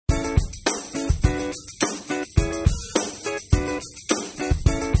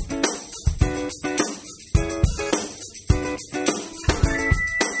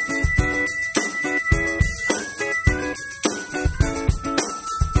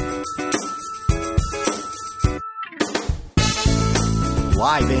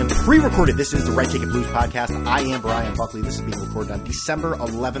live and pre-recorded. This is the Red Ticket Blues podcast. I am Brian Buckley. This is being recorded on December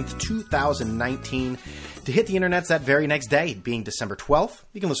 11th, 2019. To hit the internets that very next day, being December 12th,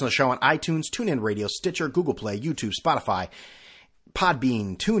 you can listen to the show on iTunes, TuneIn Radio, Stitcher, Google Play, YouTube, Spotify,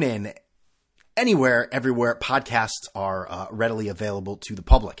 Podbean, TuneIn, anywhere, everywhere podcasts are readily available to the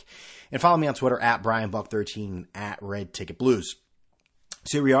public. And follow me on Twitter at BrianBuck13, at Red Ticket Blues.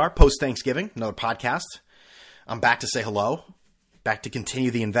 So here we are, post-Thanksgiving, another podcast. I'm back to say hello, back to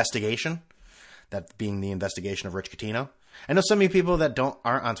continue the investigation, that being the investigation of Rich Catino. I know so many people that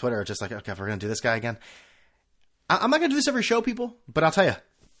aren't on Twitter are just like, okay, we're going to do this guy again. I'm not going to do this every show, people, but I'll tell you,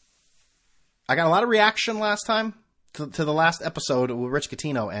 I got a lot of reaction last time to the last episode with Rich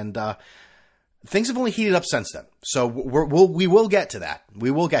Catino, and things have only heated up since then. So we will get to that.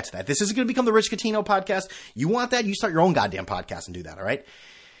 We will get to that. This isn't going to become the Rich Catino podcast. You want that? You start your own goddamn podcast and do that, all right?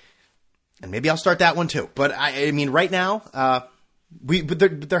 And maybe I'll start that one too. But I mean, right now,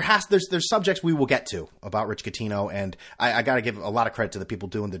 there's subjects we will get to about Rich Catino, and I got to give a lot of credit to the people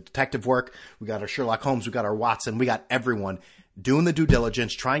doing the detective work. We got our Sherlock Holmes, we got our Watson, we got everyone doing the due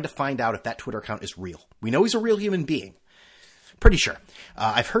diligence, trying to find out if that Twitter account is real. We know he's a real human being. Pretty sure.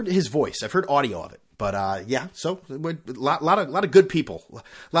 I've heard his voice. I've heard audio of it. But yeah, so a lot of good people.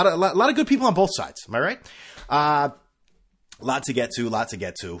 A lot of good people on both sides. Am I right? Lot to get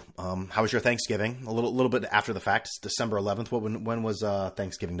to. How was your Thanksgiving? A little bit after the fact. It's December 11th. When was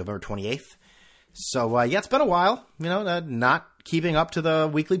Thanksgiving? November 28th. So yeah, it's been a while. You know, not keeping up to the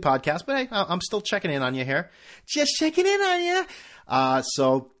weekly podcast, but hey, I'm still checking in on you here. Just checking in on you.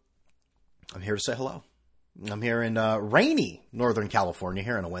 So I'm here to say hello. I'm here in rainy Northern California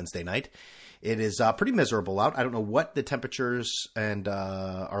here on a Wednesday night. It is pretty miserable out. I don't know what the temperatures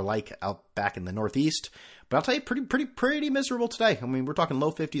are like out back in the Northeast, but I'll tell you, pretty miserable today. I mean, we're talking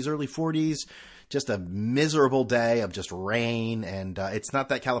low 50s, early 40s, just a miserable day of just rain, and it's not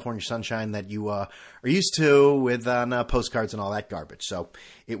that California sunshine that you are used to with postcards and all that garbage. So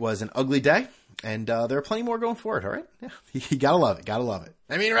it was an ugly day, and there are plenty more going forward. All right, yeah, you gotta love it.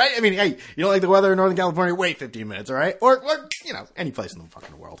 I mean, right? I mean, hey, you don't like the weather in Northern California? Wait 15 minutes, all right? Or you know, any place in the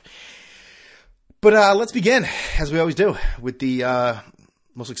fucking world. But let's begin, as we always do, with the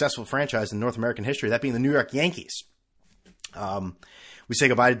most successful franchise in North American history, that being the New York Yankees. We say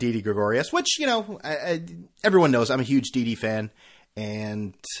goodbye to Didi Gregorius, which, you know, everyone knows I'm a huge Didi fan,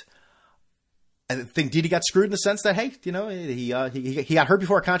 and I think Didi got screwed in the sense that, hey, you know, he got hurt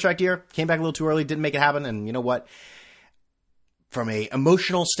before a contract year, came back a little too early, didn't make it happen, and you know what? From a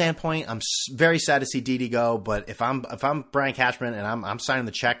emotional standpoint, I'm very sad to see Didi go. But if I'm Brian Cashman and I'm signing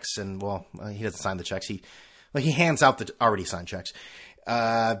the checks, and well, he doesn't sign the checks. He hands out the already signed checks.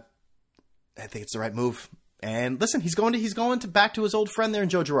 I think it's the right move. And listen, he's going to back to his old friend there in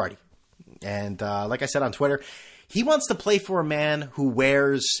Joe Girardi. And like I said on Twitter, he wants to play for a man who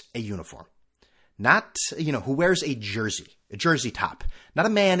wears a uniform, not who wears a jersey top, not a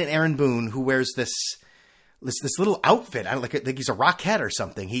man in Aaron Boone who wears this little outfit. I think he's a Rockette or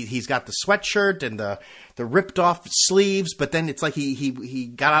something. He's got the sweatshirt and the ripped off sleeves, but then it's like he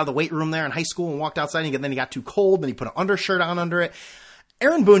got out of the weight room there in high school and walked outside, and then he got too cold, and he put an undershirt on under it.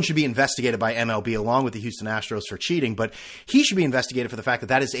 Aaron Boone should be investigated by MLB along with the Houston Astros for cheating, but he should be investigated for the fact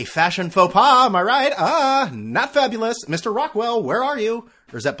that is a fashion faux pas. Am I right? Not fabulous. Mr. Rockwell, where are you?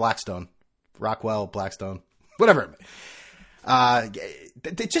 Or is that Blackstone? Rockwell, Blackstone, whatever.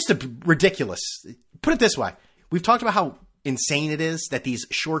 Just ridiculous. Put it this way. We've talked about how insane it is that these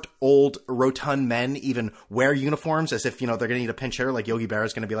short, old, rotund men even wear uniforms as if, they're going to need a pinch hitter, like Yogi Berra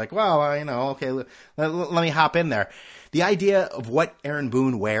is going to be like, well, okay, let me hop in there. The idea of what Aaron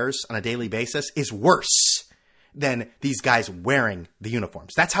Boone wears on a daily basis is worse than these guys wearing the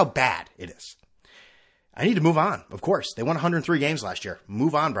uniforms. That's how bad it is. I need to move on, of course. They won 103 games last year.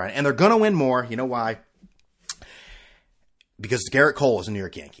 Move on, Brian. And they're going to win more. You know why? Because Garrett Cole is a New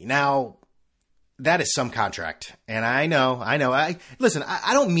York Yankee. Now, that is some contract. And I know. Listen,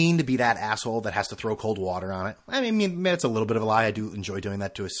 I don't mean to be that asshole that has to throw cold water on it. I mean, it's a little bit of a lie. I do enjoy doing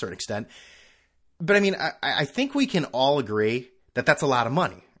that to a certain extent. But I mean, I think we can all agree that that's a lot of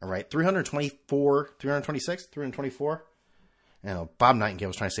money. All right. 326, 324. Bob Nightingale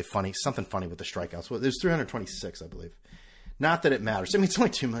was trying to say something funny with the strikeouts. Well, there's 326, I believe. Not that it matters. I mean, it's only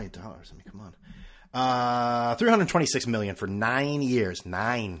 $2 million. I mean, come on. $326 million for 9 years.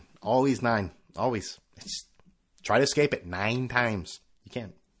 9. Always 9. Always. Try to escape it 9 times. You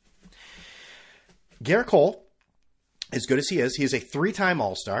can't. Garrett Cole, as good as he is a 3-time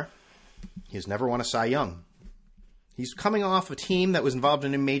All-Star. He has never won a Cy Young. He's coming off a team that was involved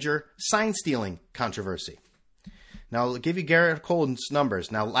in a major sign-stealing controversy. Now, I'll give you Garrett Cole's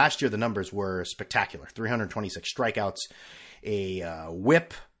numbers. Now, last year, the numbers were spectacular. 326 strikeouts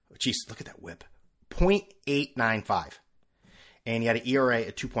whip. Jeez, look at that whip. 0.895. And he had an ERA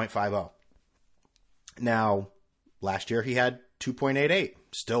at 2.50. Now, last year he had 2.88.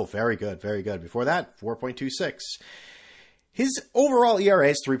 Still very good, very good. Before that, 4.26. His overall ERA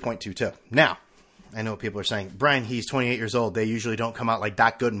is 3.22. Now, I know what people are saying. Brian, he's 28 years old. They usually don't come out like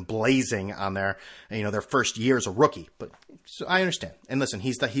Doc Gooden blazing on their first year as a rookie. But so I understand. And listen,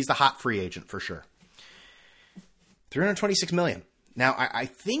 he's the hot free agent for sure. $326 million. Now, I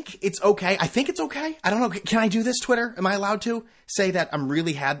think it's okay. I don't know. Can I do this, Twitter? Am I allowed to say that I'm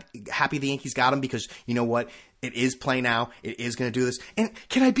really happy the Yankees got him because you know what? It is play now. It is going to do this. And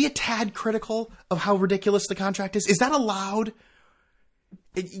can I be a tad critical of how ridiculous the contract is? Is that allowed?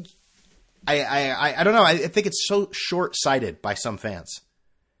 I don't know. I think it's so short-sighted by some fans.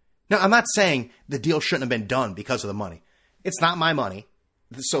 Now, I'm not saying the deal shouldn't have been done because of the money. It's not my money.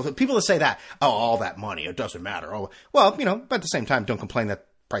 So the people that say that, oh, all that money, it doesn't matter. Oh, well, but at the same time, don't complain that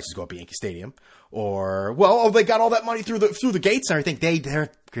prices go up at Yankee Stadium. Or, they got all that money through the gates and everything. They're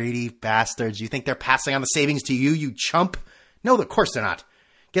greedy bastards. You think they're passing on the savings to you chump? No, of course they're not.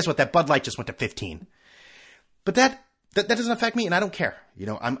 Guess what? That Bud Light just went to 15. But that doesn't affect me, and I don't care.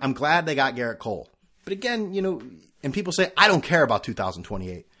 I'm glad they got Garrett Cole. But again, and people say, I don't care about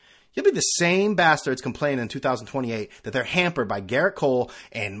 2028. You'll be the same bastards complaining in 2028 that they're hampered by Garrett Cole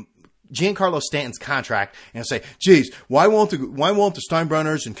and Giancarlo Stanton's contract and say, geez, why won't the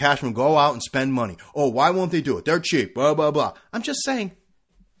Steinbrenners and Cashman go out and spend money? Oh, why won't they do it? They're cheap, blah, blah, blah. I'm just saying,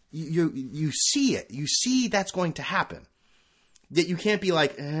 you see it. You see that's going to happen. That you can't be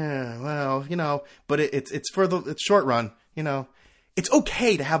like, but it's for it's short run, It's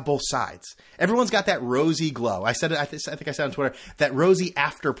okay to have both sides. Everyone's got that rosy glow. I think I said on Twitter, that rosy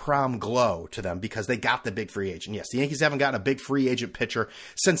after prom glow to them because they got the big free agent. Yes, the Yankees haven't gotten a big free agent pitcher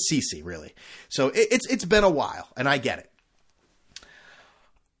since CeCe, really. So it's been a while, and I get it.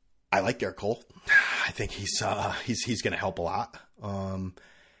 I like Garrett Cole. I think he's going to help a lot.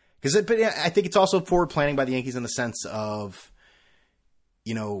 But I think it's also forward planning by the Yankees in the sense of,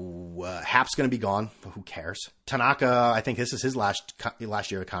 Hap's going to be gone. Who cares? Tanaka, I think this is his last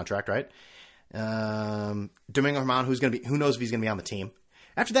year of contract, right? Domingo Germán, who knows if he's going to be on the team.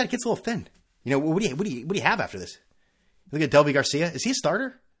 After that, it gets a little thin. What do you have after this? Look at Delby Garcia. Is he a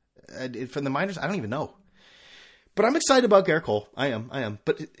starter from the minors? I don't even know. But I'm excited about Garrett Cole. I am.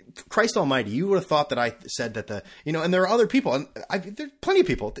 But Christ almighty, you would have thought that I said that and there are other people, and there's plenty of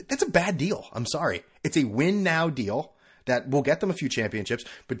people. That's a bad deal. I'm sorry. It's a win now deal that will get them a few championships,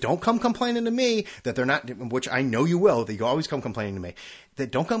 but don't come complaining to me that they're not, which I know you will, that you always come complaining to me,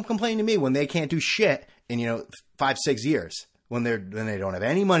 that don't come complaining to me when they can't do shit in, 5-6 years, when they don't have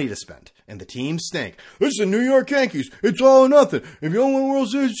any money to spend and the teams stink. This is the New York Yankees. It's all or nothing. If you don't win World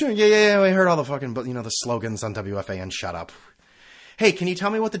Series, yeah, I heard all the fucking, the slogans on WFAN. Shut up. Hey, can you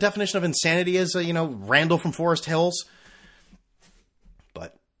tell me what the definition of insanity is? Randall from Forest Hills.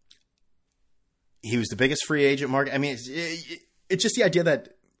 But he was the biggest free agent market. I mean, it's just the idea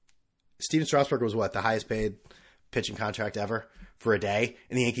that Steven Strasburg was the highest paid pitching contract ever for a day,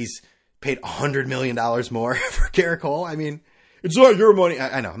 and the Yankees paid $100 million more for Garrett Cole. I mean, it's not your money.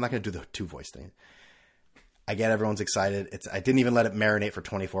 I know. I'm not going to do the two voice thing. I get everyone's excited. I didn't even let it marinate for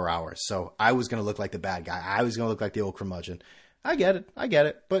 24 hours. So I was going to look like the bad guy. I was going to look like the old curmudgeon. I get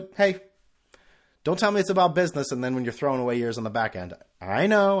it. But hey, don't tell me it's about business. And then when you're throwing away years on the back end, I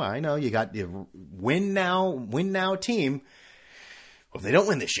know. You got the win now team. Well, if they don't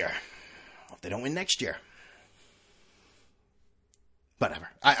win this year, if they don't win next year, whatever.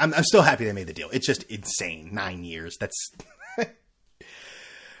 I'm still happy they made the deal. It's just insane. 9 years. That's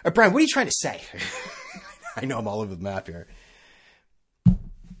Brian, what are you trying to say? I know I'm all over the map here.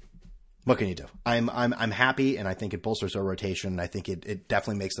 What can you do? I'm happy, and I think it bolsters our rotation. And I think it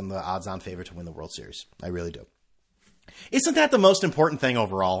definitely makes them the odds-on favorite to win the World Series. I really do. Isn't that the most important thing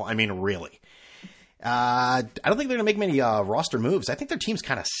overall? I mean, really. I don't think they're going to make many roster moves. I think their team's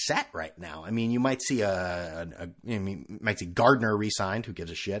kind of set right now. I mean, you might see Gardner re-signed. Who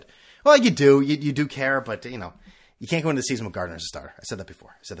gives a shit? Well, you do. You do care, but you can't go into the season with Gardner as a starter. I said that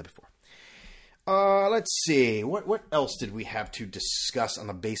before. Let's see. What else did we have to discuss on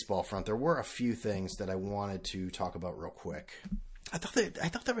the baseball front? There were a few things that I wanted to talk about real quick. I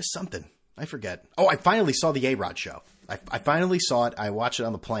thought there was something. I forget. Oh, I finally saw the A-Rod show. I finally saw it. I watched it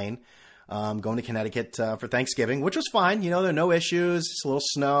on the plane. Going to Connecticut for Thanksgiving, which was fine. There are no issues. It's a little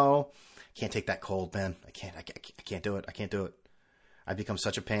snow. Can't take that cold, man. I can't do it. I can't do it. I've become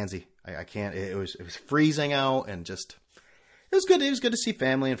such a pansy. I can't. It was freezing out, and just it was good. It was good to see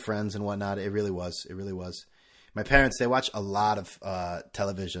family and friends and whatnot. It really was. It really was. My parents, they watch a lot of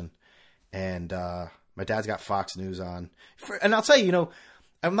television, and My dad's got Fox News on. And I'll tell you,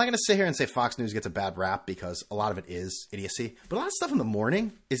 I'm not going to sit here and say Fox News gets a bad rap because a lot of it is idiocy. But a lot of stuff in the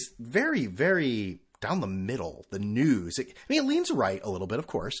morning is very, very down the middle. The news. It leans right a little bit, of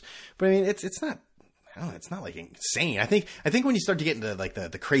course. But it's not... I don't know, it's not like insane. I think when you start to get into like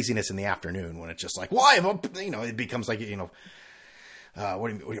the craziness in the afternoon, when it's just like, why? It becomes like, what do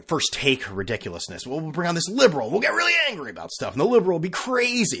you mean? First take ridiculousness. We'll bring on this liberal. We'll get really angry about stuff, and the liberal will be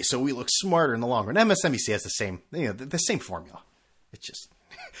crazy, so we look smarter in the long run. MSNBC has the same, the same formula. It's just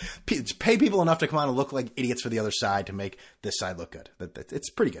pay people enough to come on and look like idiots for the other side to make this side look good. It's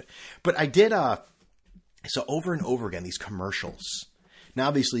pretty good. But I did so over and over again these commercials. Now,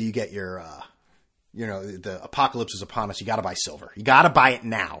 obviously, you get your. The apocalypse is upon us. You got to buy silver. You got to buy it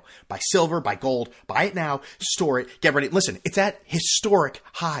now. Buy silver, buy gold, buy it now, store it, get ready. Listen, it's at historic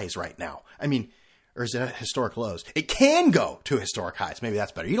highs right now. Or is it at historic lows? It can go to historic highs. Maybe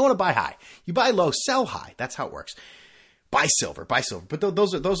that's better. You don't want to buy high. You buy low, sell high. That's how it works. Buy silver. But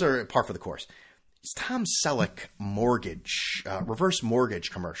those are par for the course. It's Tom Selleck mortgage, reverse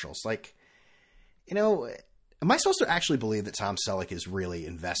mortgage commercials. Like, am I supposed to actually believe that Tom Selleck is really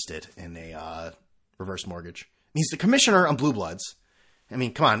invested in a, reverse mortgage? He's the commissioner on Blue Bloods.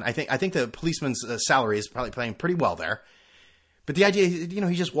 Come on. I think the policeman's salary is probably playing pretty well there. But the idea,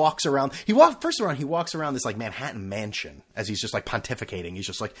 he just walks around. He walks around this like Manhattan mansion as he's just like pontificating. He's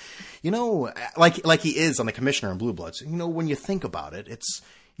just like, like he is on the commissioner on Blue Bloods. When you think about it, it's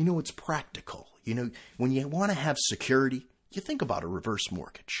practical. When you want to have security, you think about a reverse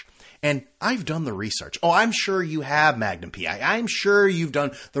mortgage. And I've done the research. Oh, I'm sure you have, Magnum PI. I'm sure you've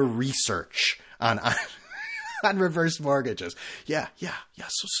done the research on reverse mortgages. Yeah.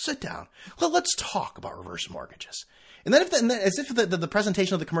 So sit down. Well, let's talk about reverse mortgages. And then as if the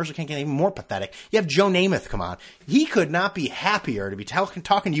presentation of the commercial can't get even more pathetic, you have Joe Namath come on. He could not be happier to be talking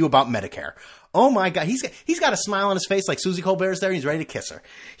to you about Medicare. Oh my God, he's got a smile on his face like Susie Colbert's there, and he's ready to kiss her.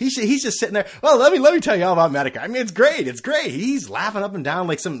 He's just sitting there. Well, let me tell you all about Medicare. It's great. It's great. He's laughing up and down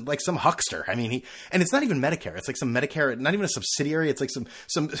like some huckster. And it's not even Medicare. It's like some Medicare, not even a subsidiary. It's like some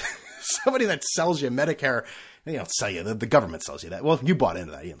somebody that sells you Medicare. They don't sell you. The government sells you that. Well, you bought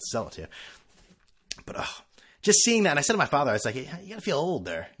into that. He didn't sell it to you. But just seeing that, and I said to my father, I was like, you got to feel old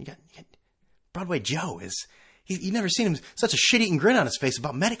there. You got Broadway Joe you've never seen him such a shit-eating grin on his face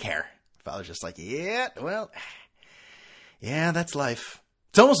about Medicare. My father's just like, yeah, that's life.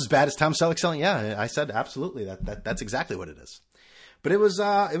 It's almost as bad as Tom Selleck selling. Yeah, I said absolutely. That's exactly what it is. But it was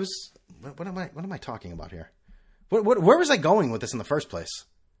what am I talking about here? Where was I going with this in the first place?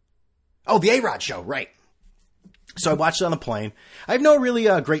 Oh, the A-Rod show, right. So I watched it on the plane. I have no really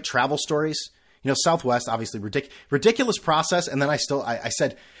great travel stories. Southwest, obviously ridiculous process. And then I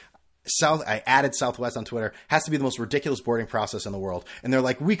said, I added Southwest on Twitter, has to be the most ridiculous boarding process in the world. And they're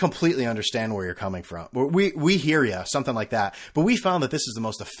like, we completely understand where you're coming from. We hear you, something like that. But we found that this is the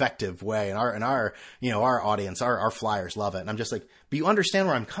most effective way. And our audience, our flyers love it. And I'm just like, but you understand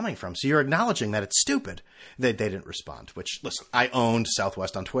where I'm coming from. So you're acknowledging that it's stupid. They didn't respond, which, listen, I owned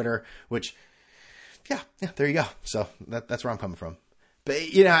Southwest on Twitter, which, yeah, there you go. So that's where I'm coming from. But,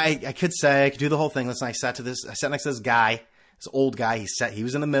 I could do the whole thing. Listen, I sat next to this guy, this old guy. He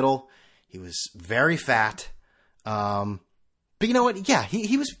was in the middle. He was very fat. But you know what? Yeah,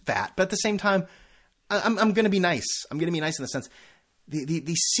 he was fat. But at the same time, I'm going to be nice. I'm going to be nice in the sense,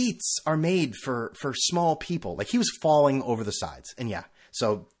 the seats are made for small people. Like, he was falling over the sides. And yeah,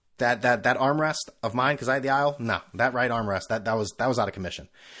 so that armrest of mine, because I had the aisle, no, that right armrest, that was out of commission.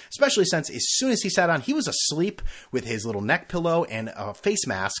 Especially since as soon as he sat down, he was asleep with his little neck pillow and a face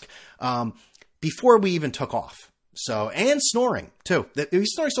mask before we even took off. So, and snoring too. He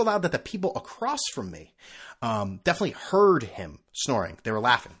was snoring so loud that the people across from me definitely heard him snoring. They were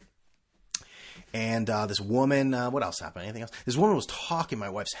laughing. And this woman, what else happened? Anything else? This woman was talking my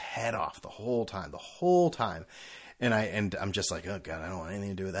wife's head off the whole time. And I'm just like, oh God, I don't want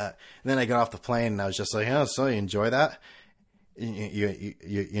anything to do with that. And then I got off the plane and I was just like, oh, so you enjoy that? You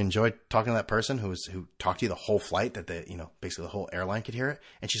enjoyed talking to that person who talked to you the whole flight, that basically the whole airline could hear it.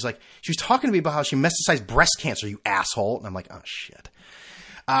 And she was talking to me about how she metastasized breast cancer, you asshole. And I'm like, oh shit.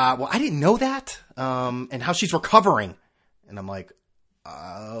 Well, I didn't know that. And how she's recovering. And I'm like,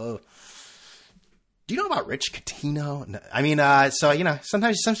 do you know about Rich Catino?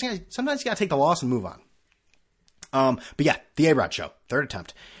 Sometimes you gotta take the loss and move on. But yeah, the A-Rod show, third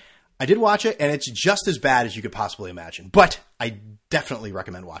attempt. I did watch it, and it's just as bad as you could possibly imagine. But I definitely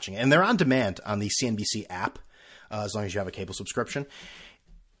recommend watching it. And they're on demand on the CNBC app, as long as you have a cable subscription.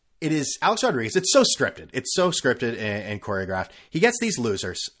 It is Alex Rodriguez. It's so scripted. It's so scripted and choreographed. He gets these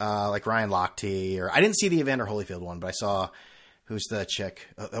losers, like Ryan Lochte, or I didn't see the Evander Holyfield one, but I saw who's the chick,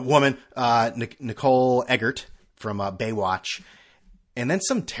 a woman, Nicole Eggert from Baywatch. And then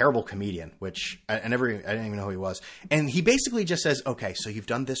some terrible comedian, which I didn't even know who he was. And he basically just says, okay, so you've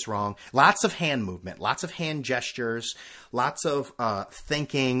done this wrong. Lots of hand movement, lots of hand gestures, lots of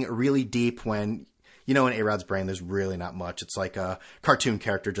thinking really deep when, in A-Rod's brain, there's really not much. It's like a cartoon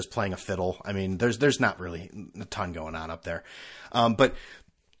character just playing a fiddle. I mean, there's not really a ton going on up there. But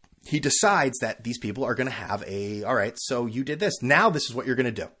he decides that these people are going to have all right, so you did this. Now this is what you're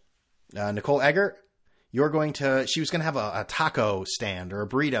going to do. Nicole Eggert, she was going to have a taco stand or a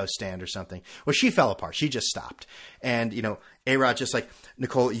burrito stand or something. Well, she fell apart. She just stopped. And, A-Rod just like,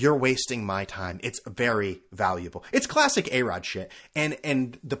 Nicole, you're wasting my time. It's very valuable. It's classic A-Rod shit.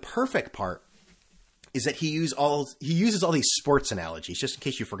 And the perfect part is that he uses all these sports analogies, just in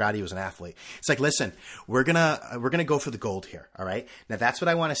case you forgot he was an athlete. It's like, listen, we're gonna go for the gold here. All right. Now that's what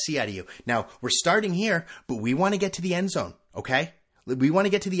I want to see out of you. Now we're starting here, but we want to get to the end zone. Okay. We want to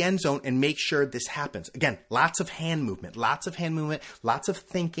get to the end zone and make sure this happens. Again, lots of hand movement, lots of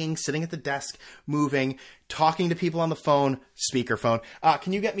thinking, sitting at the desk, moving, talking to people on the phone, speakerphone.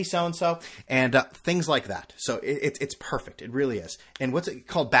 Can you get me so-and-so? And things like that. So it's perfect. It really is. And what's it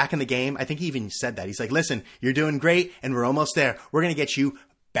called? Back in the game? I think he even said that. He's like, listen, you're doing great and we're almost there. We're going to get you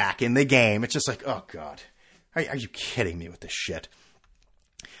back in the game. It's just like, oh God, are you kidding me with this shit?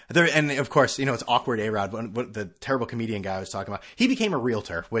 And of course, it's awkward. A-Rod, what the terrible comedian guy I was talking about, he became a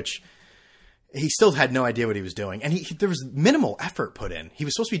realtor, which he still had no idea what he was doing. And there was minimal effort put in. He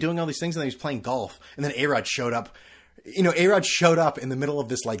was supposed to be doing all these things and then he was playing golf. And then A-Rod showed up. A-Rod showed up in the middle of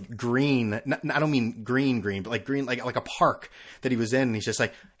this like green, I don't mean green, but like green, like a park that he was in. And he's just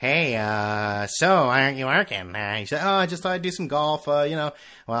like, hey, so why aren't you working? He said, oh, I just thought I'd do some golf. Well,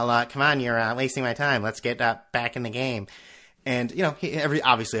 come on, you're wasting my time. Let's get back in the game. And,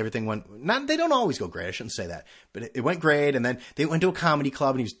 obviously everything they don't always go great. I shouldn't say that, but it went great. And then they went to a comedy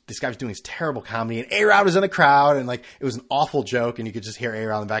club and this guy was doing this terrible comedy and A-Rod was in the crowd and like, it was an awful joke and you could just hear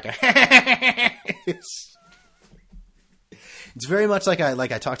A-Rod in the back. It's very much like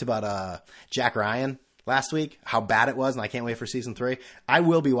I talked about, Jack Ryan last week, how bad it was. And I can't wait for season 3. I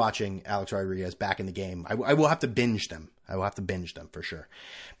will be watching Alex Rodriguez back in the game. I will have to binge them. For sure.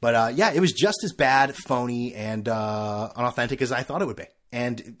 But it was just as bad, phony, and unauthentic as I thought it would be.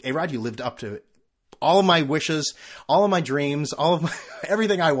 And A-Rod, you lived up to all of my wishes, all of my dreams, all of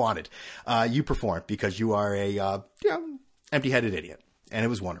everything I wanted. You performed because you are a empty-headed idiot, and it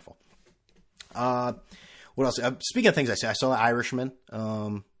was wonderful. What else? Speaking of things I saw The Irishman.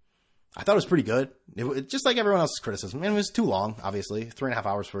 I thought it was pretty good. It just like everyone else's criticism. And it was too long, obviously. 3.5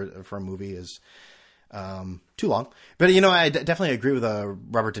 hours for a movie is too long. But, I definitely agree with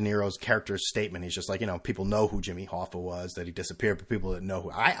Robert De Niro's character's statement. He's just like, people know who Jimmy Hoffa was, that he disappeared, but people didn't know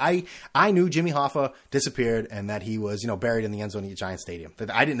who. I knew Jimmy Hoffa disappeared and that he was, buried in the end zone of a Giant Stadium.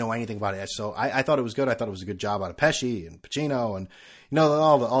 I didn't know anything about it. So I thought it was good. I thought it was a good job out of Pesci and Pacino and,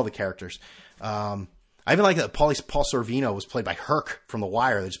 all the characters. I even like that Paul Sorvino was played by Herc from The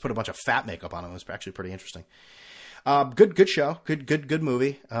Wire. They just put a bunch of fat makeup on him. It was actually pretty interesting. Good show. Good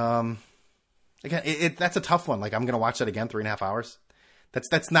movie. Again, that's a tough one. Like, I'm going to watch that again, 3.5 hours.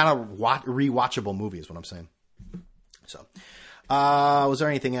 That's not a rewatchable movie is what I'm saying. So, was there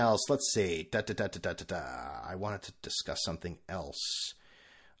anything else? Let's see. I wanted to discuss something else.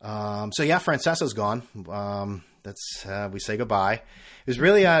 Francesa's gone. We say goodbye. It was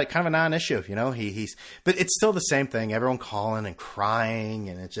really kind of a non-issue, but it's still the same thing. Everyone calling and crying,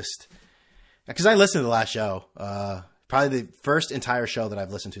 and it just, because I listened to the last show, probably the first entire show that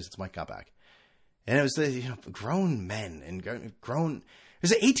I've listened to since Mike got back. And it was the grown men and grown.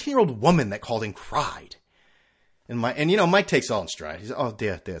 There's an 18-year-old woman that called and cried, and Mike takes it all in stride. He's oh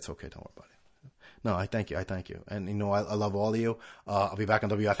dear, it's okay, don't worry about it. No, I thank you, and I love all of you. I'll be back on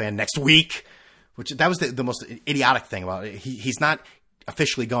WFAN next week, which that was the most idiotic thing about it. He's not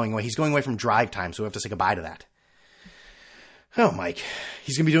officially going away. He's going away from drive time, so we have to say goodbye to that. Oh, Mike.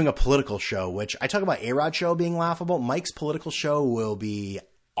 He's going to be doing a political show, which I talk about A-Rod show being laughable. Mike's political show will be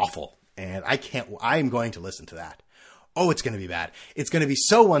awful. And I'm going to listen to that. Oh, it's going to be bad. It's going to be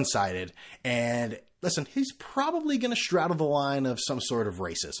so one-sided. And listen, he's probably going to straddle the line of some sort of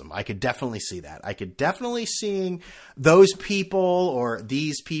racism. I could definitely see that. I could definitely seeing those people or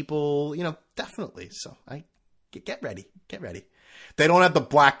these people, definitely. So get ready. They don't have the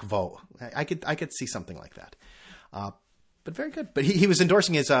black vote. I could see something like that. But very good. But he was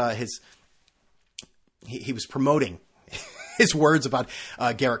endorsing he was promoting his words about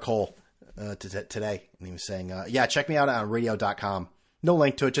Garrett Cole today. And he was saying, check me out on radio.com. No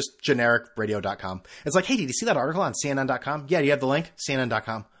link to it, just generic radio.com. It's like, hey, did you see that article on CNN.com? Yeah, do you have the link?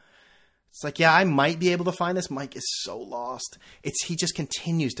 CNN.com. It's like, yeah, I might be able to find this. Mike is so lost. He just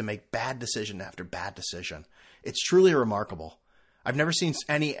continues to make bad decision after bad decision. It's truly remarkable. I've never seen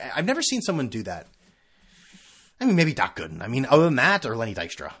someone do that. I mean, maybe Doc Gooden. I mean, other than that, or Lenny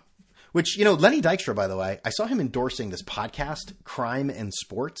Dykstra. Which, Lenny Dykstra, by the way, I saw him endorsing this podcast, Crime and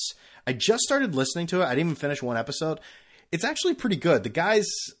Sports. I just started listening to it. I didn't even finish one episode. It's actually pretty good. The guys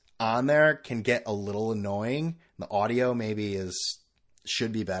on there can get a little annoying. The audio maybe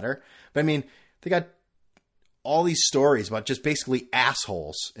should be better. But I mean, they got all these stories about just basically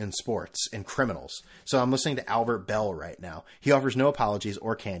assholes in sports and criminals. So I'm listening to Albert Bell right now. He offers no apologies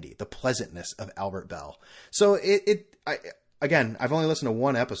or candy. The pleasantness of Albert Bell. So again, I've only listened to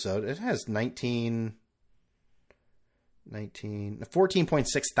one episode. It has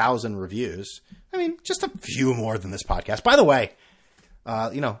 14.6 thousand reviews. I mean, just a few more than this podcast. By the way,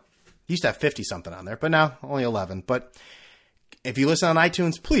 used to have 50 something on there, but now only 11. But if you listen on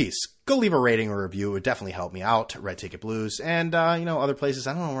iTunes, please go leave a rating or review. It would definitely help me out. Red Ticket Blues and, other places.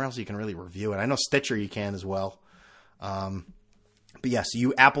 I don't know where else you can really review it. I know Stitcher you can as well. But yes,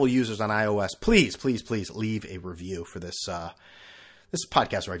 you Apple users on iOS, please, please, please leave a review for this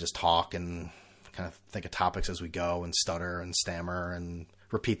podcast where I just talk and kind of think of topics as we go and stutter and stammer and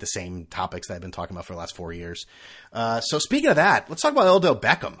repeat the same topics that I've been talking about for the last 4 years. So speaking of that, let's talk about Odell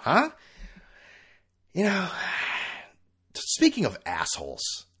Beckham, huh? Speaking of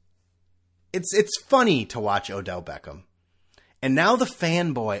assholes, it's funny to watch Odell Beckham. And now the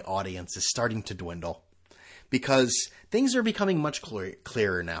fanboy audience is starting to dwindle because things are becoming much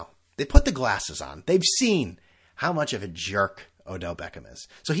clearer now. They put the glasses on. They've seen how much of a jerk Odell Beckham is.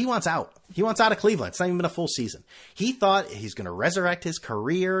 So he wants out. He wants out of Cleveland. It's not even been a full season. He thought he's going to resurrect his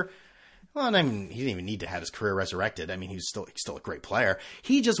career. Well, I mean, he didn't even need to have his career resurrected. I mean, he's still a great player.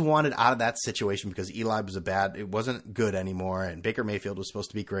 He just wanted out of that situation because Eli was it wasn't good anymore, and Baker Mayfield was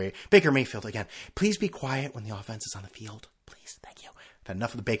supposed to be great. Baker Mayfield, again, please be quiet when the offense is on the field. Please, thank you. I've had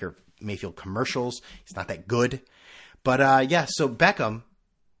enough of the Baker Mayfield commercials. He's not that good. But, so Beckham,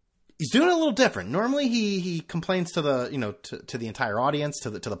 he's doing it a little different. Normally he complains to the, to the entire audience, to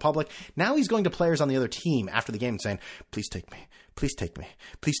the public. Now he's going to players on the other team after the game and saying, please take me. Please take me.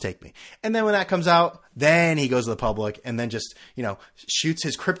 Please take me. And then when that comes out, then he goes to the public and then just, shoots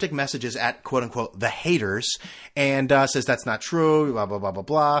his cryptic messages at quote unquote the haters and says that's not true, blah, blah, blah, blah,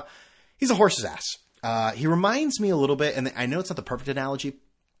 blah. He's a horse's ass. He reminds me a little bit, and I know it's not the perfect analogy,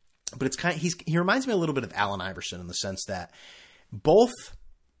 but he reminds me a little bit of Allen Iverson in the sense that both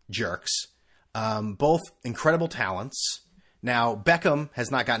jerks, both incredible talents. Now, Beckham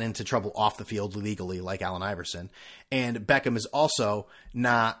has not gotten into trouble off the field legally like Allen Iverson, and Beckham is also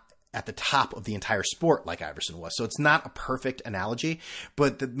not at the top of the entire sport like Iverson was. So it's not a perfect analogy,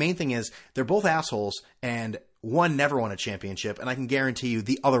 but the main thing is they're both assholes, and one never won a championship, and I can guarantee you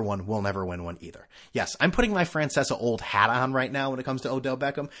the other one will never win one either. Yes, I'm putting my Francesa old hat on right now when it comes to Odell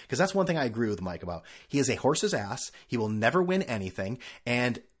Beckham, because that's one thing I agree with Mike about. He is a horse's ass. He will never win anything,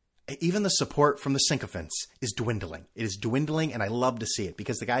 and even the support from the sycophants is dwindling. It is dwindling, and I love to see it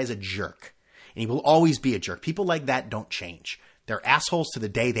because the guy is a jerk, and he will always be a jerk. People like that don't change. They're assholes to the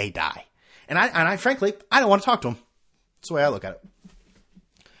day they die. And I frankly, I don't want to talk to them. That's the way I look at it.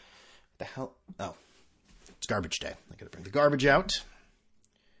 What the hell? Oh, it's garbage day. I got to bring the garbage out.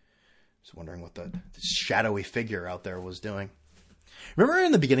 Just wondering what the shadowy figure out there was doing. Remember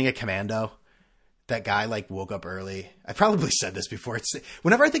in the beginning of Commando? That guy woke up early. I probably said this before.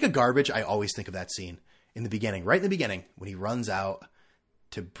 Whenever I think of garbage, I always think of that scene in the beginning, right in the beginning, when he runs out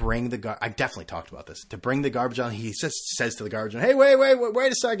to bring the garbage. I've definitely talked about this. To bring the garbage on, he says to the garbage man, hey,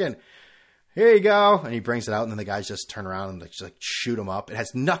 wait a second. Here you go. And he brings it out, and then the guys just turn around and just shoot him up. It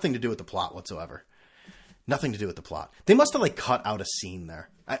has nothing to do with the plot whatsoever. Nothing to do with the plot. They must have cut out a scene there.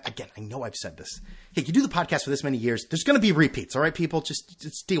 Again, I know I've said this. Hey, you do the podcast for this many years. There's going to be repeats. All right, people?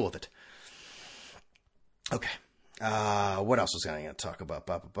 Just deal with it. Okay. What else was I going to talk about?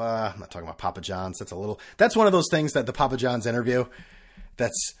 I'm not talking about Papa John's. That's one of those things that the Papa John's interview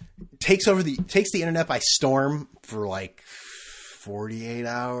takes the internet by storm for 48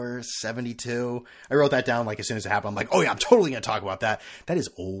 hours, 72. I wrote that down as soon as it happened. I'm like, oh yeah, I'm totally going to talk about that. That is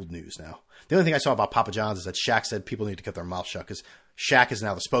old news now. The only thing I saw about Papa John's is that Shaq said people need to keep their mouth shut because Shaq is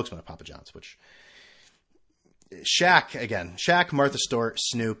now the spokesman of Papa John's, which Shaq, Martha Stewart,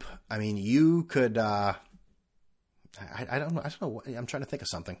 Snoop. I mean, you could, I don't know. I'm trying to think of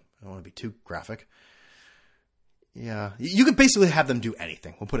something. I don't want to be too graphic. Yeah. You could basically have them do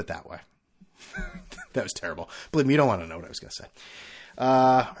anything. We'll put it that way. That was terrible. Believe me, you don't want to know what I was going to say.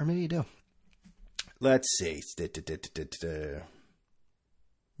 Or maybe you do. Let's see.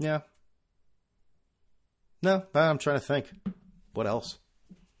 Yeah. No, I'm trying to think. What else?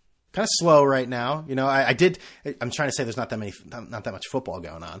 kind of slow right now. You know, I'm trying to say there's not that much football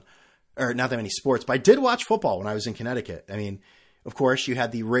going on, or not that many sports, but I did watch football when I was in Connecticut. I mean, of course, you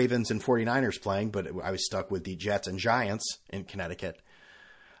had the Ravens and 49ers playing, but I was stuck with the Jets and Giants in Connecticut.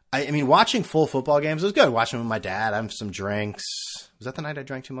 I mean, watching full football games was good. Watching them with my dad, having some drinks. Was that the night I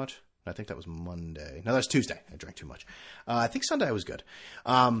drank too much? I think that was Monday. No, that was Tuesday. I drank too much. I think Sunday was good.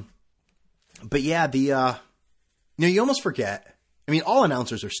 But yeah, you almost forget. I mean, all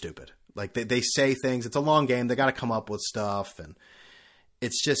announcers are stupid. Like they say things. It's a long game. They got to come up with stuff, and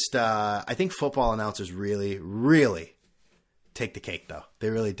it's just. I think football announcers really, really take the cake, though. They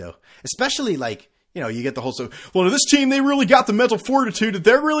really do. Especially like, you know, you get the whole, this team, they really got the mental fortitude that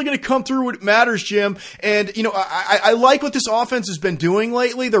they're really going to come through when it matters, Jim. And, you know, I like what this offense has been doing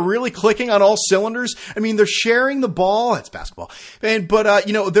lately. They're really clicking on all cylinders. I mean, they're sharing the ball. It's basketball. But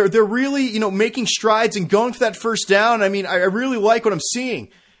you know, they're really, you know, making strides and going for that first down. I mean, I really like what I'm seeing.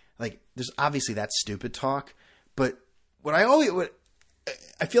 Like, there's obviously that stupid talk, but I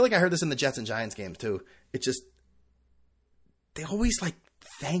feel like I heard this in the Jets and Giants games too. It just, they always like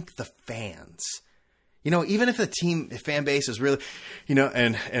thank the fans. You know, even if the fan base is really, you know,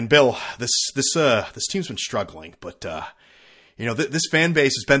 and Bill, this team's been struggling, but you know, this fan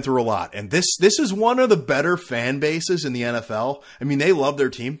base has been through a lot, and this is one of the better fan bases in the NFL. I mean, they love their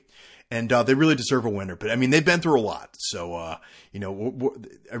team, and they really deserve a winner. But I mean, they've been through a lot, so you know,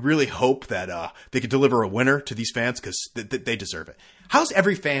 I really hope that they could deliver a winner to these fans because they deserve it. How's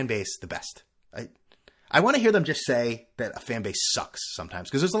every fan base the best? I want to hear them just say that a fan base sucks sometimes,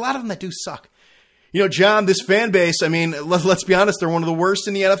 because there's a lot of them that do suck. You know, John, this fan base, I mean, let's be honest, they're one of the worst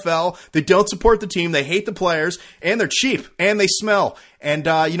in the NFL. They don't support the team. They hate the players, and they're cheap, and they smell. And,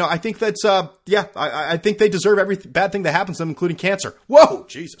 you know, I think that's, I think they deserve every bad thing that happens to them, including cancer. Whoa,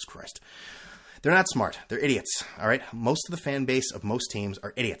 Jesus Christ. They're not smart. They're idiots, all right? Most of the fan base of most teams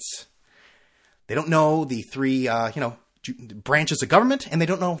are idiots. They don't know the three, branches of government, and they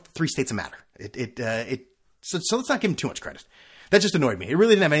don't know 3 states that matter. So let's not give them too much credit. That just annoyed me. It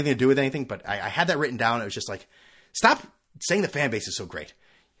really didn't have anything to do with anything, but I had that written down. It was just like, stop saying the fan base is so great.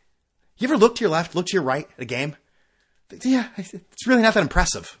 You ever look to your left, look to your right at a game? Yeah, it's really not that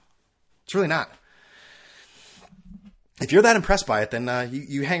impressive. It's really not. If you're that impressed by it, then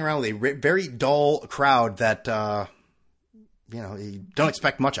you hang around with a very dull crowd that, you don't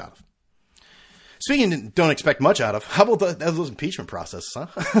expect much out of. Speaking of don't expect much out of, how about those impeachment processes, huh?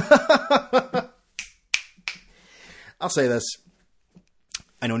 I'll say this.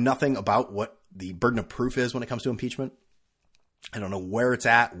 I know nothing about what the burden of proof is when it comes to impeachment. I don't know where it's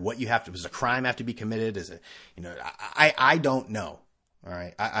at, does a crime have to be committed? Is it, I don't know. All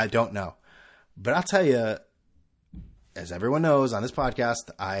right. I don't know. But I'll tell you, as everyone knows on this podcast,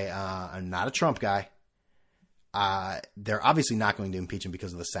 I'm not a Trump guy. They're obviously not going to impeach him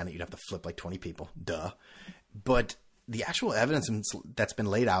because of the Senate. You'd have to flip like 20 people. Duh. But the actual evidence that's been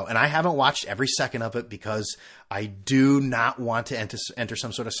laid out, and I haven't watched every second of it because I do not want to enter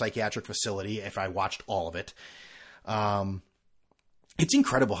some sort of psychiatric facility if I watched all of it. It's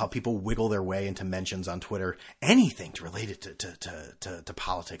incredible how people wiggle their way into mentions on Twitter, anything related to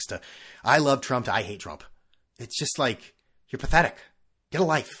politics, to I love Trump to I hate Trump. It's just like, you're pathetic. Get a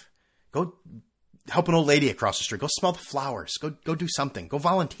life. Go help an old lady across the street. Go smell the flowers. Go do something. Go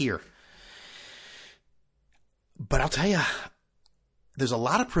volunteer. But I'll tell you, there's a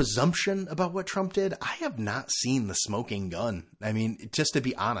lot of presumption about what Trump did. I have not seen the smoking gun. I mean, just to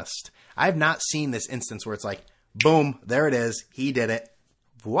be honest, I have not seen this instance where it's like, boom, there it is. He did it.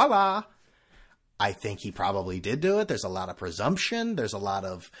 Voila. I think he probably did do it. There's a lot of presumption. There's a lot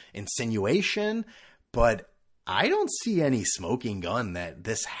of insinuation. But I don't see any smoking gun that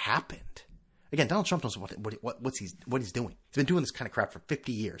this happened. Again, Donald Trump knows what he's doing. He's been doing this kind of crap for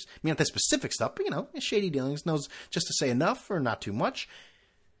 50 years. I mean, not the specific stuff, but, his shady dealings, knows just to say enough or not too much.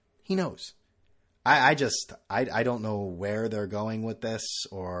 He knows. I don't know where they're going with this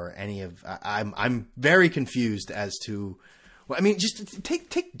or any of. I'm very confused as to. Well, I mean, just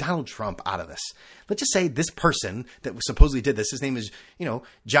take Donald Trump out of this. Let's just say this person that supposedly did this. His name is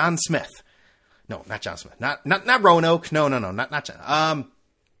John Smith. No, not John Smith. Not Roanoke. No, not John.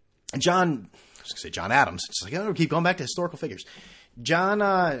 John. I was going to say John Adams. It's like, keep going back to historical figures.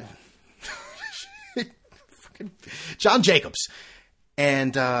 John Jacobs.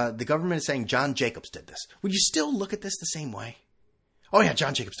 And the government is saying John Jacobs did this. Would you still look at this the same way? Oh, yeah,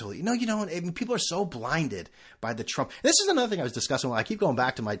 John Jacobs totally. No, you don't. I mean, people are so blinded by the Trump. This is another thing I was discussing. I keep going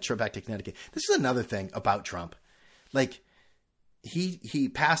back to my trip back to Connecticut. This is another thing about Trump. Like, he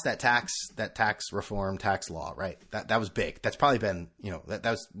passed that tax reform, tax law, right? That was big. That's probably been, that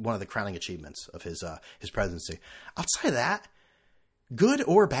was one of the crowning achievements of his presidency. Outside of that, good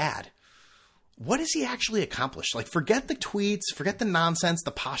or bad, what has he actually accomplished? Like, forget the tweets, forget the nonsense,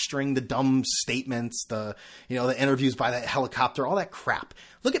 the posturing, the dumb statements, the interviews by that helicopter, all that crap.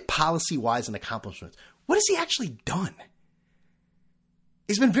 Look at policy-wise and accomplishments. What has he actually done?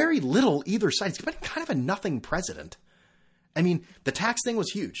 He's been very little either side. He's been kind of a nothing president. I mean, the tax thing was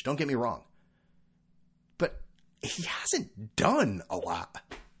huge. Don't get me wrong. But he hasn't done a lot.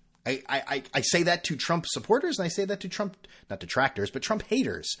 I say that to Trump supporters, and I say that to Trump, not detractors, but Trump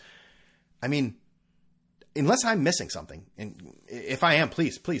haters. I mean, unless I'm missing something, and if I am,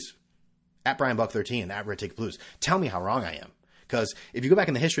 please, at BrianBuck13 and at Red Ticket Blues, tell me how wrong I am. Because if you go back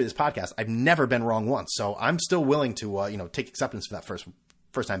in the history of this podcast, I've never been wrong once. So I'm still willing to, take acceptance for that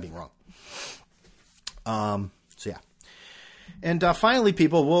first time being wrong. So yeah. And finally,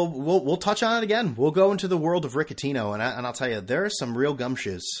 people, we'll touch on it again. We'll go into the world of Rick Pitino, and I'll tell you, there are some real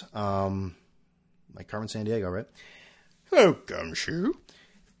gumshoes. Like Carmen Sandiego, right? Hello, gumshoe.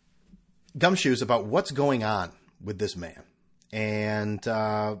 Gumshoes about what's going on with this man. And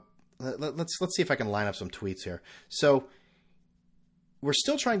let's see if I can line up some tweets here. So we're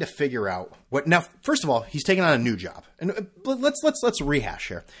still trying to figure out what. Now, first of all, he's taking on a new job, and let's rehash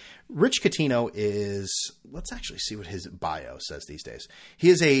here. Rich Pitino is. Let's actually see what his bio says these days. He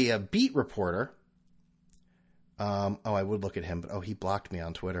is a beat reporter. I would look at him, but he blocked me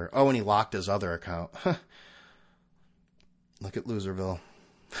on Twitter. Oh, and he locked his other account. Look at Loserville.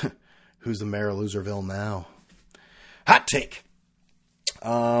 Who's the mayor of Loserville now? Hot take. What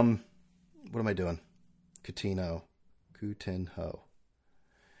am I doing? Coutinho.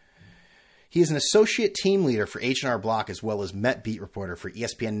 He is an associate team leader for H&R Block as well as Met beat reporter for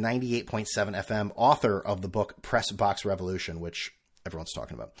ESPN 98.7 FM, author of the book Press Box Revolution, which everyone's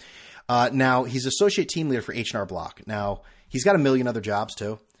talking about. Now, he's associate team leader for H&R Block. Now, he's got a million other jobs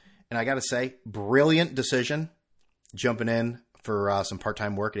too. And I got to say, brilliant decision jumping in for some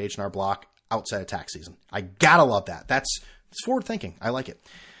part-time work at H&R Block outside of tax season. I got to love that. It's forward thinking. I like it.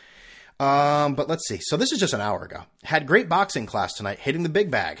 But let's see. So this is just an hour ago. Had great boxing class tonight, hitting the big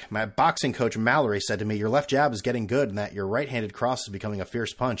bag. My boxing coach, Mallory, said to me, your left jab is getting good and that your right-handed cross is becoming a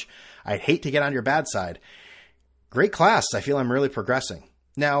fierce punch. I'd hate to get on your bad side. Great class. I feel I'm really progressing.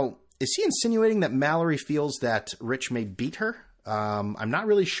 Now, is he insinuating that Mallory feels that Rich may beat her? I'm not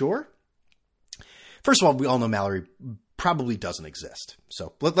really sure. First of all, we all know Mallory probably doesn't exist.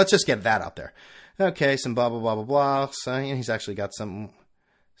 So let's just get that out there. Okay, some blah, blah, blah, blah, blah. So he's actually got some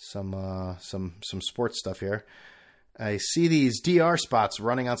sports stuff here. I see these DR spots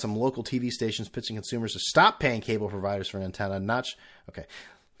running on some local TV stations pitching consumers to stop paying cable providers for an antenna. Okay.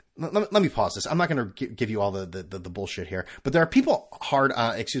 Let me pause this. I'm not going to give you all the bullshit here, but there are people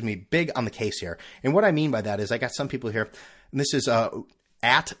big on the case here. And what I mean by that is I got some people here, and this is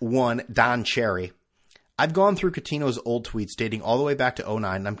at one Don Cherry. I've gone through Coutinho's old tweets dating all the way back to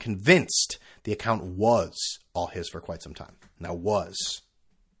 2009, and I'm convinced the account was all his for quite some time. Now was,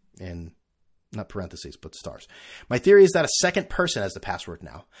 in not parentheses, but stars. My theory is that a second person has the password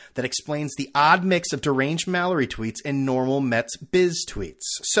now. That explains the odd mix of deranged Mallory tweets and normal Mets biz tweets.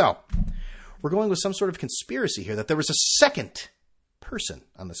 So, we're going with some sort of conspiracy here that there was a second person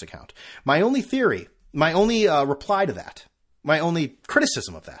on this account. My only theory, my only reply to that, my only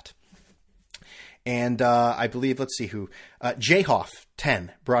criticism of that, and I believe, let's see who, Jhoff10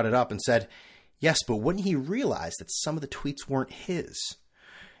 brought it up and said, yes, but wouldn't he realize that some of the tweets weren't his?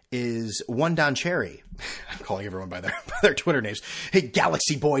 Is one Don Cherry. I'm calling everyone by their Twitter names. Hey,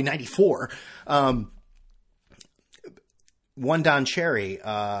 Galaxy Boy 94. One Don Cherry.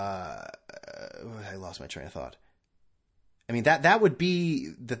 I lost my train of thought. I mean, that would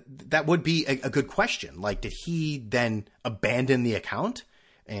be a good question. Like, did he then abandon the account?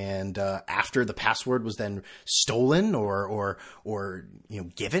 And after the password was then stolen or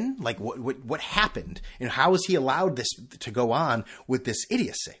given, like what happened, and how was he allowed this to go on with this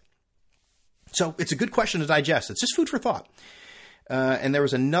idiocy? So it's a good question to digest. It's just food for thought. And there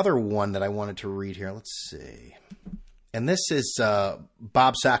was another one that I wanted to read here. Let's see. And this is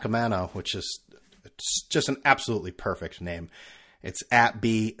Bob Sacamano, which is just an absolutely perfect name. It's at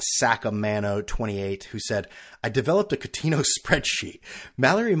B Sacamano 28, who said, I developed a Coutinho spreadsheet.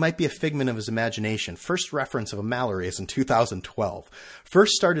 Mallory might be a figment of his imagination. First reference of a Mallory is in 2012.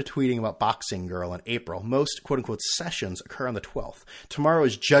 First started tweeting about Boxing Girl in April. Most quote-unquote sessions occur on the 12th. Tomorrow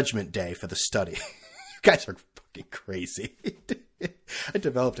is Judgment Day for the study. You guys are fucking crazy. I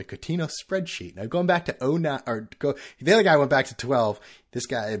developed a Coutinho spreadsheet. Now going back to the other guy went back to 12. This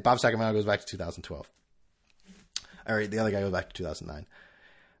guy, Bob Sacamano, goes back to 2012. All right, the other guy goes back to 2009.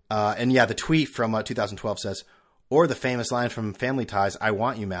 And yeah, the tweet from 2012 says, or the famous line from Family Ties, I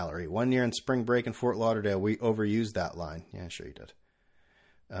want you, Mallory. 1 year in spring break in Fort Lauderdale, we overused that line. Yeah, sure you did.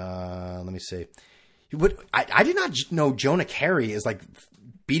 Let me see. I did not know Jonah Carey is like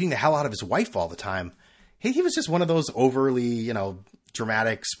beating the hell out of his wife all the time. He was just one of those overly,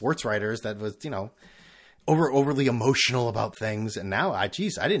 dramatic sports writers that was, overly emotional about things. And now I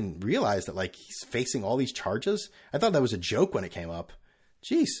didn't realize that like he's facing all these charges. I thought that was a joke when it came up.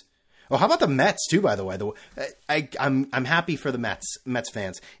 Jeez. Oh, how about the Mets too, by the way? I'm happy for the Mets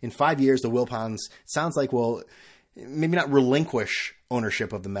fans. In 5 years, the Wilpons sounds like will maybe not relinquish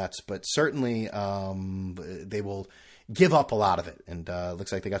ownership of the Mets, but certainly they will give up a lot of it. And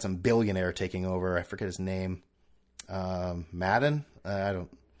looks like they got some billionaire taking over. I forget his name. Madden? I don't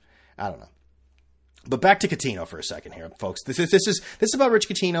know. But back to Coutinho for a second here, folks. This is about Rich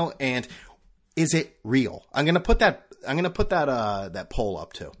Coutinho, and is it real? I'm gonna put that that poll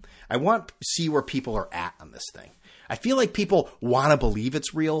up too. I want to see where people are at on this thing. I feel like people want to believe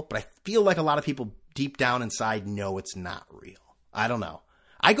it's real, but I feel like a lot of people deep down inside know it's not real. I don't know.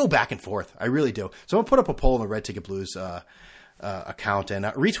 I go back and forth. I really do. So I'm going to put up a poll in the Red Ticket Blues account and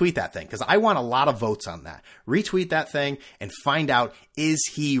retweet that thing because I want a lot of votes on that. Retweet that thing and find out, is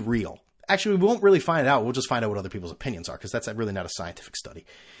he real? Actually, we won't really find out. We'll just find out what other people's opinions are because that's really not a scientific study.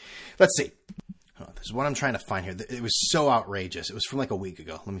 Let's see. Oh, this is what I'm trying to find here. It was so outrageous. It was from like a week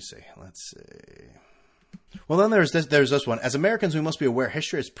ago. Let me see. Let's see. Well, then there's this one. As Americans, we must be aware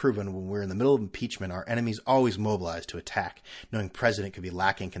history has proven when we're in the middle of impeachment, our enemies always mobilize to attack, knowing president could be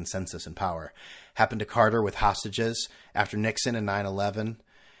lacking consensus and power. Happened to Carter with hostages after Nixon and 9/11.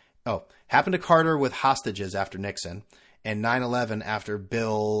 Oh, happened to Carter with hostages after Nixon and 9/11 after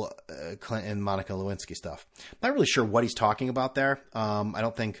Bill Clinton, Monica Lewinsky stuff. Not really sure what he's talking about there. I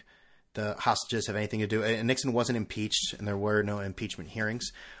don't think the hostages have anything to do. And Nixon wasn't impeached, and there were no impeachment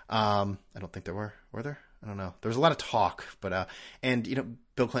hearings. I don't think there were. Were there? I don't know. There was a lot of talk, but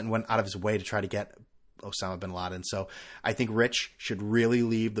Bill Clinton went out of his way to try to get Osama bin Laden. So I think Rich should really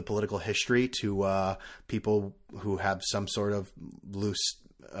leave the political history to people who have some sort of loose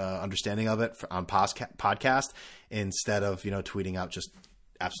understanding of it on podcast instead of tweeting out just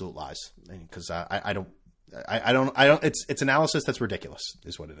absolute lies. Because I don't. It's analysis that's ridiculous,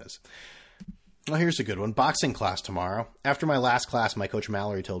 is what it is. Well, here's a good one. Boxing class tomorrow. After my last class, my coach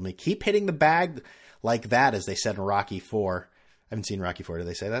Mallory told me, keep hitting the bag like that, as they said in Rocky IV. I haven't seen Rocky IV. Did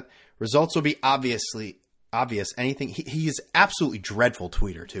they say that? Results will be obvious. Anything. He is absolutely dreadful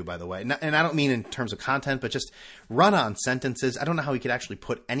tweeter too, by the way. And I don't mean in terms of content, but just run on sentences. I don't know how he could actually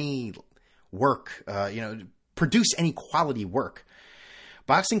put any work, produce any quality work.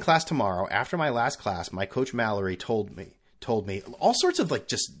 Boxing class tomorrow. After my last class, my coach Mallory told me all sorts of like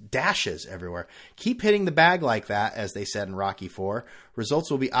just dashes everywhere. Keep hitting the bag like that, as they said in Rocky IV.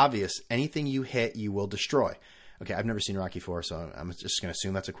 Results will be obvious. Anything you hit, you will destroy. Okay, I've never seen Rocky IV, so I'm just going to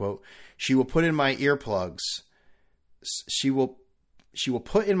assume that's a quote. She will put in my earplugs. She will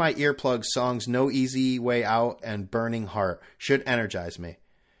put in my earplugs songs "No Easy Way Out" and "Burning Heart." Should energize me.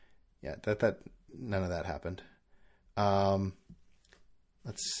 Yeah, that none of that happened.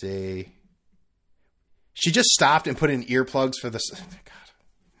 Let's see. She just stopped and put in earplugs for this.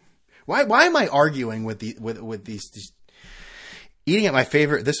 God, why am I arguing with these? Eating at my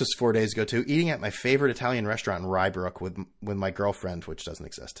favorite. This was 4 days ago too. Eating at my favorite Italian restaurant in Rybrook with my girlfriend, which doesn't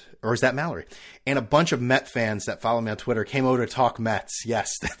exist, or is that Mallory? And a bunch of Met fans that follow me on Twitter came over to talk Mets.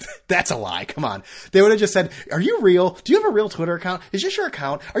 Yes, that's a lie. Come on, they would have just said, "Are you real? Do you have a real Twitter account? Is this your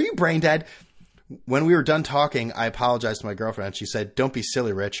account? Are you brain dead?" When we were done talking, I apologized to my girlfriend. She said, "Don't be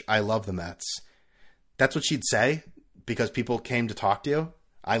silly, Rich. I love the Mets." That's what she'd say because people came to talk to you.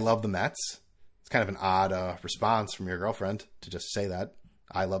 I love the Mets. It's kind of an odd response from your girlfriend to just say that.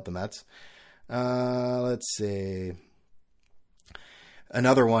 I love the Mets. Let's see.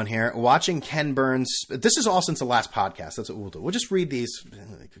 Another one here. Watching Ken Burns. This is all since the last podcast. That's what we'll do. We'll just read these.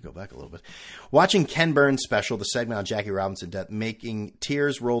 I could go back a little bit. Watching Ken Burns special, the segment on Jackie Robinson death, making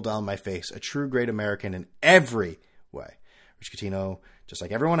tears roll down my face. A true great American in every way. Rich Coutinho, just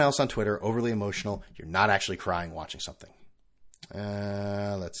like everyone else on Twitter, overly emotional. You're not actually crying watching something.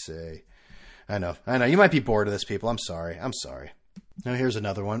 Let's see. I know. You might be bored of this, people. I'm sorry. Now here's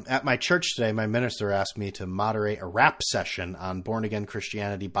another one. At my church today, my minister asked me to moderate a rap session on born-again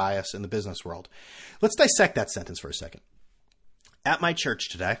Christianity bias in the business world. Let's dissect that sentence for a second. At my church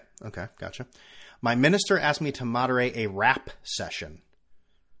today. Okay, gotcha. My minister asked me to moderate a rap session.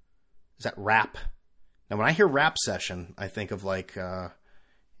 Is that rap? Now, when I hear rap session, I think of like,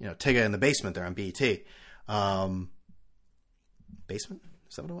 Tigga in the basement there on BET. Basement?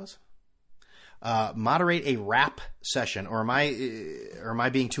 Is that what it was? Moderate a rap session, or am I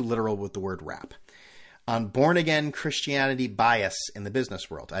being too literal with the word rap? On born again Christianity bias in the business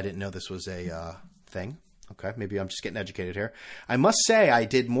world. I didn't know this was a thing. Okay, maybe I'm just getting educated here. I must say I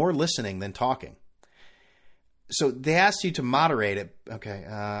did more listening than talking. So they asked you to moderate it. Okay,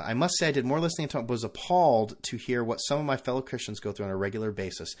 I must say I did more listening and talking, but was appalled to hear what some of my fellow Christians go through on a regular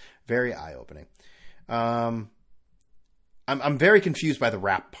basis. Very eye-opening. I'm very confused by the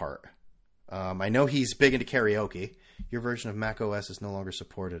rap part. I know he's big into karaoke. Your version of Mac OS is no longer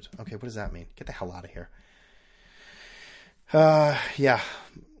supported. Okay, what does that mean? Get the hell out of here. Yeah.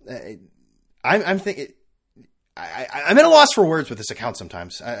 I'm thinking... I'm at a loss for words with this account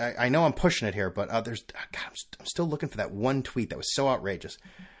sometimes. I know I'm pushing it here, but I'm still looking for that one tweet that was so outrageous.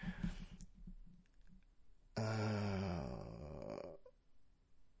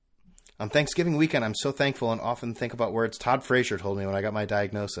 On Thanksgiving weekend, I'm so thankful and often think about words Todd Frazier told me when I got my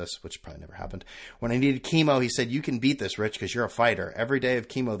diagnosis, which probably never happened. When I needed chemo, he said, "You can beat this, Rich, because you're a fighter." Every day of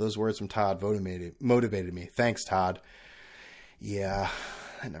chemo, those words from Todd motivated me. Thanks, Todd. Yeah,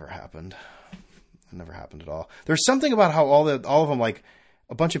 that never happened. It never happened at all. There's something about how all of them, like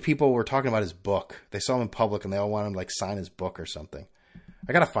a bunch of people were talking about his book. They saw him in public and they all wanted him to like sign his book or something.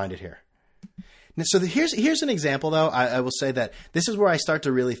 I got to find it here. So here's an example, though. I will say that this is where I start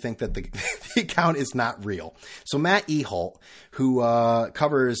to really think that the account is not real. So Matt Eholt, who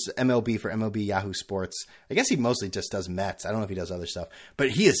covers MLB for MLB Yahoo Sports, I guess he mostly just does Mets. I don't know if he does other stuff, but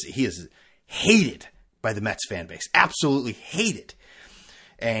he is hated by the Mets fan base. Absolutely hated.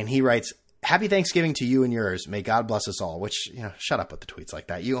 And he writes, "Happy Thanksgiving to you and yours. May God bless us all." Which, shut up with the tweets like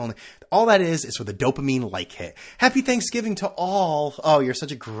that. All that is for the dopamine like hit. Happy Thanksgiving to all. Oh, you're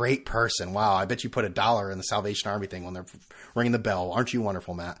such a great person. Wow. I bet you put $1 in the Salvation Army thing when they're ringing the bell. Aren't you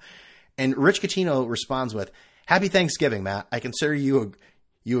wonderful, Matt? And Rich Catino responds with, "Happy Thanksgiving, Matt. I consider you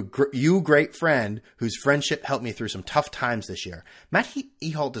a great friend whose friendship helped me through some tough times this year." Matt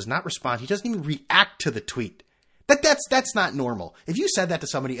Eholt does not respond. He doesn't even react to the tweet. That's not normal. If you said that to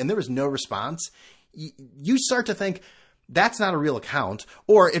somebody and there was no response, you start to think that's not a real account.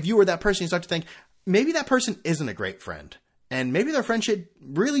 Or if you were that person, you start to think maybe that person isn't a great friend. And maybe their friendship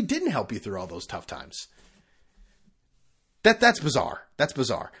really didn't help you through all those tough times. That's bizarre. That's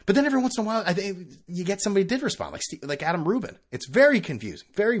bizarre. But then every once in a while, I think you get somebody who did respond, like Adam Rubin. It's very confusing.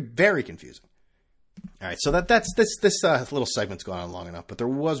 Very, very confusing. All right, so that's this little segment's gone on long enough. But there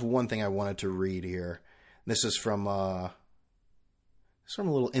was one thing I wanted to read here. This is from a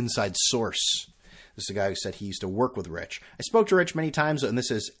little inside source. This is a guy who said he used to work with Rich. "I spoke to Rich many times," and this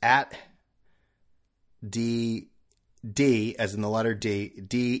is at D, as in the letter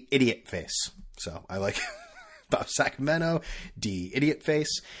D, idiot face. So I like Sacramento, D, idiot face.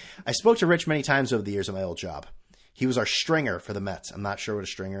 "I spoke to Rich many times over the years at my old job. He was our stringer for the Mets." I'm not sure what a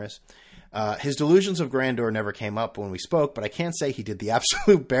stringer is. "His delusions of grandeur never came up when we spoke, but I can say he did the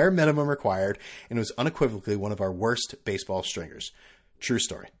absolute bare minimum required and was unequivocally one of our worst baseball stringers." True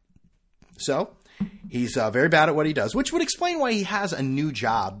story. So he's very bad at what he does, which would explain why he has a new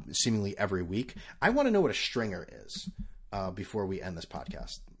job seemingly every week. I want to know what a stringer is before we end this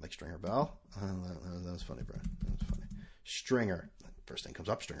podcast. Like Stringer Bell? That was funny, bro. That was funny. Stringer. First thing comes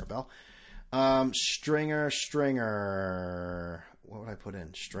up, Stringer Bell. Stringer. What would I put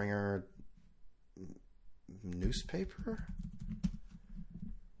in? Stringer... newspaper?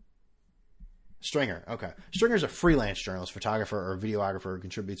 Stringer. Okay. Stringer's a freelance journalist, photographer, or videographer who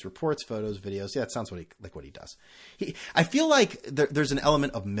contributes reports, photos, videos. Yeah, that sounds like what he does. I feel like there's an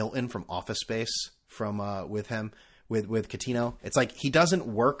element of Milton from Office Space with him, with Catino. It's like he doesn't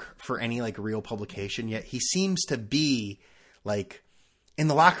work for any like real publication, yet he seems to be like in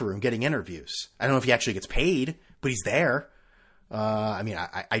the locker room getting interviews. I don't know if he actually gets paid, but he's there.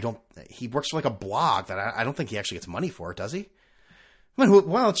 I don't, he works for like a blog that I don't think he actually gets money for it, does he?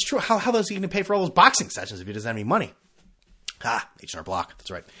 Well, it's true. How is he going to pay for all those boxing sessions if he doesn't have any money? H&R Block.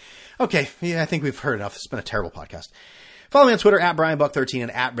 That's right. Okay. Yeah, I think we've heard enough. It's been a terrible podcast. Follow me on Twitter at BrianBuck13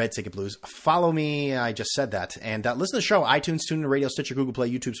 and at Red Ticket Blues. Follow me. I just said that. And listen to the show. iTunes, TuneIn Radio, Stitcher, Google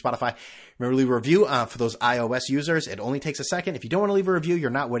Play, YouTube, Spotify. Remember to leave a review for those iOS users. It only takes a second. If you don't want to leave a review, you're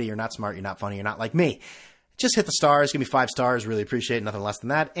not witty, you're not smart, you're not funny, you're not like me. Just hit the stars. Give me 5 stars. Really appreciate it. Nothing less than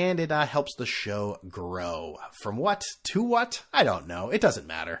that. And it helps the show grow. From what to what? I don't know. It doesn't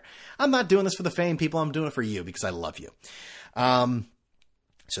matter. I'm not doing this for the fame, people. I'm doing it for you because I love you. So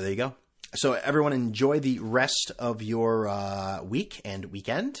there you go. So everyone enjoy the rest of your week and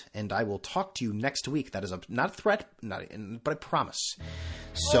weekend. And I will talk to you next week. That is not a threat, but I promise.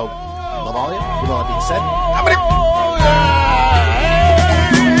 So, love all of you. With all that being said,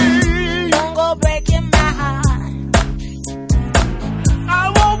 don't go breaking my heart.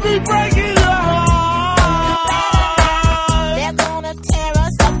 I won't be breaking your heart. They're gonna tear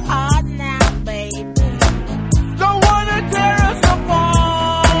us apart now, baby. Don't wanna tear us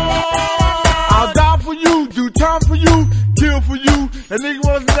apart. I'll die for you. A nigga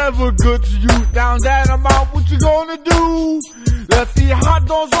was never good to you. Down that amount, what you gonna do? Let's see hot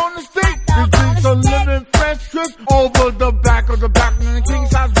dogs on the stick. The drinks are living French trips over the back of the back in the king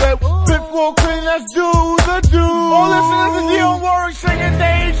size bed. Fit for clean, let's do the do. Oh, listen to Dion Warwick singing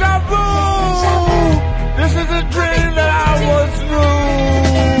Deja Vu. This is a dream that I once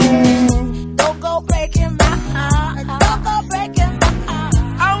knew. Don't go breaking my heart. Don't go breaking my heart.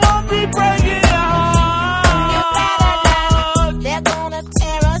 I won't be breaking your heart. They're gonna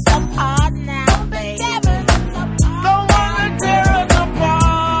tear us apart now, baby. Don't wanna tear us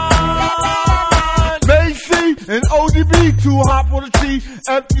apart. Macy and ODB, too hot for the T.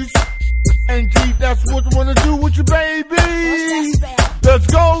 F-U-C and G, that's what you wanna do with your baby. What's that spell? Let's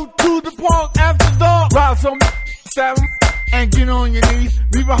go to the park after dark. Ride some 7 and get on your knees.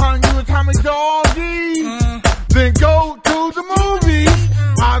 Leave behind you atomic doggy. Then go to the movies.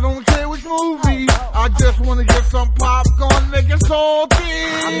 I don't care which movie. I just wanna get some popcorn, make it salty.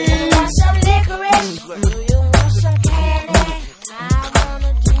 You want some licorice? Do you want some candy? I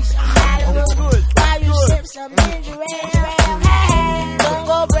wanna drink some Malibu while you sip some ginger ale. Hey, don't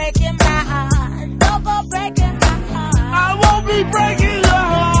go breaking my heart. Don't go breaking my heart. I won't be breaking your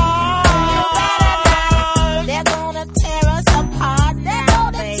heart. They're gonna tear us apart. They're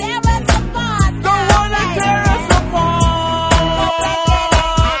gonna tear us apart. Don't wanna tear us apart.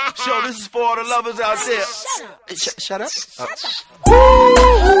 Show, this is for all the lovers out there. Shut up. Oh.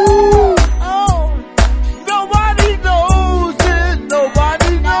 Nobody knows it.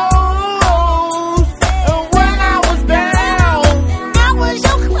 Nobody knows. And when I was down, I was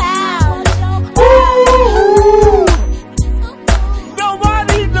your clown.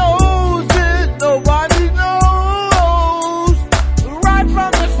 nobody knows it. Nobody knows. Right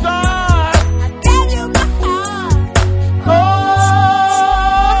from the start. I gave you my heart. Oh,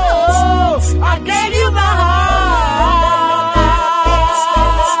 I gave you my heart.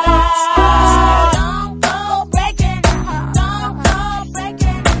 Don't go breaking my heart. Don't go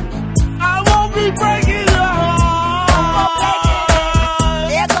breaking. I won't be breaking your heart.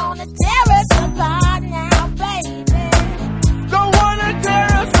 They're gonna tear us apart now, baby. Don't wanna tear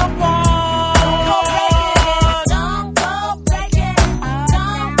us apart. Don't go breaking.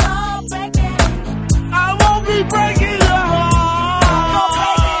 Don't go breaking. I won't be breaking your heart.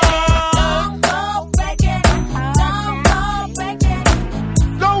 Don't go breaking. Don't go breaking.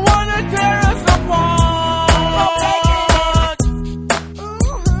 Don't wanna tear us apart.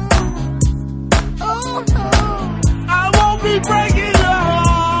 I won't be breaking your heart.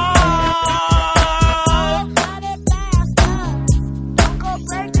 Don't go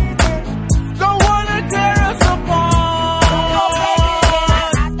breaking it. Don't wanna tear us apart.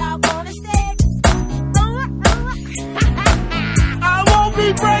 I don't wanna stay. I won't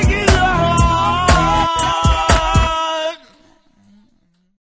be breaking